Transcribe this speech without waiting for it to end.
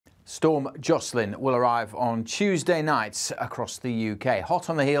Storm Jocelyn will arrive on Tuesday night across the UK, hot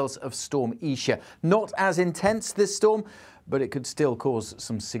on the heels of Storm Isha. Not as intense, this storm, but it could still cause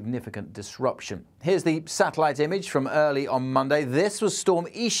some significant disruption. Here's the satellite image from early on Monday. This was Storm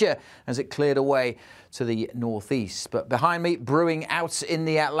Isha as it cleared away to the northeast. But behind me, brewing out in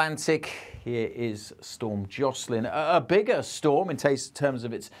the Atlantic, here is Storm Jocelyn, a bigger storm in terms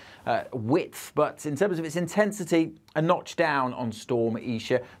of its width, but in terms of its intensity, a notch down on Storm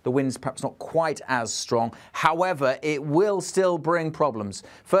Isha. The winds perhaps not quite as strong. However, it will still bring problems.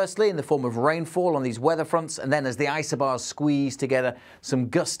 Firstly, in the form of rainfall on these weather fronts, and then as the isobars squeeze together, some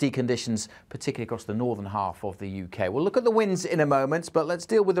gusty conditions, particularly across the northern half of the UK. We'll look at the winds in a moment, but let's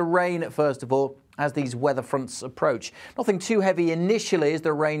deal with the rain first of all as these weather fronts approach. Nothing too heavy initially as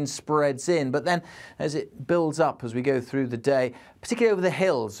the rain spreads in, but then as it builds up as we go through the day, particularly over the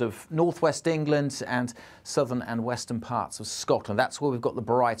hills of northwest England and southern and western parts of Scotland. That's where we've got the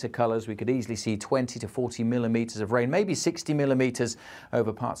brighter colours. We could easily see 20 to 40 millimetres of rain, maybe 60 millimetres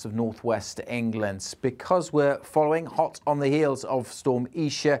over parts of northwest England. Because we're following hot on the heels of Storm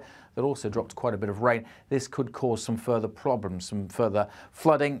Isha, that also dropped quite a bit of rain, this could cause some further problems, some further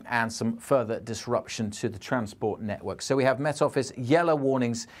flooding and some further disruption to the transport network. So we have Met Office yellow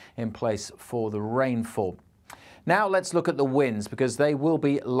warnings in place for the rainfall. Now let's look at the winds, because they will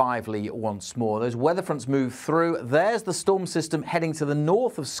be lively once more. Those weather fronts move through. There's the storm system heading to the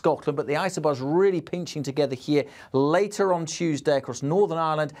north of Scotland, but the isobars really pinching together here later on Tuesday across Northern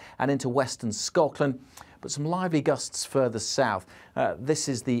Ireland and into western Scotland. But some lively gusts further south. This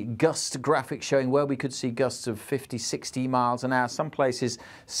is the gust graphic showing where we could see gusts of 50, 60 miles an hour, some places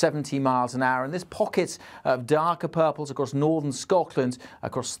 70 miles an hour. And this pocket of darker purples across northern Scotland,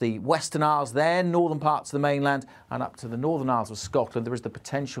 across the Western Isles, then northern parts of the mainland and up to the Northern Isles of Scotland, there is the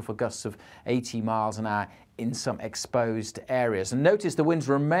potential for gusts of 80 miles an hour in some exposed areas. And notice the winds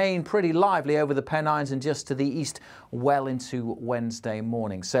remain pretty lively over the Pennines and just to the east well into Wednesday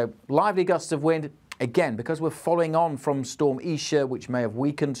morning. So lively gusts of wind. Again, because we're following on from Storm Isha, which may have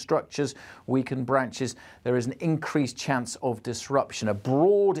weakened structures, weakened branches, there is an increased chance of disruption. A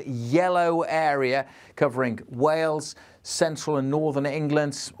broad yellow area covering Wales, central and northern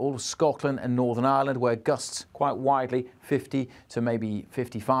England, all of Scotland and Northern Ireland, where gusts quite widely 50 to maybe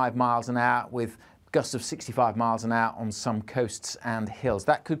 55 miles an hour, with gusts of 65 miles an hour on some coasts and hills.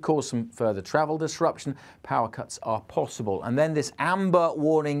 That could cause some further travel disruption. Power cuts are possible. And then this amber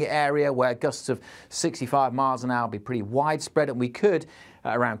warning area where gusts of 65 miles an hour will be pretty widespread, and we could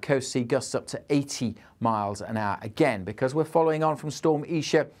around coast see gusts up to 80 miles an hour. Again, because we're following on from Storm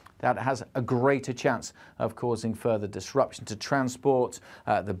Isha, that has a greater chance of causing further disruption to transport.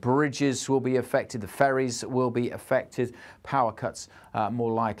 The bridges will be affected, the ferries will be affected, power cuts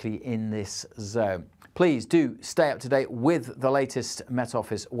more likely in this zone. Please do stay up to date with the latest Met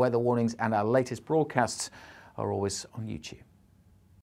Office weather warnings, and our latest broadcasts are always on YouTube.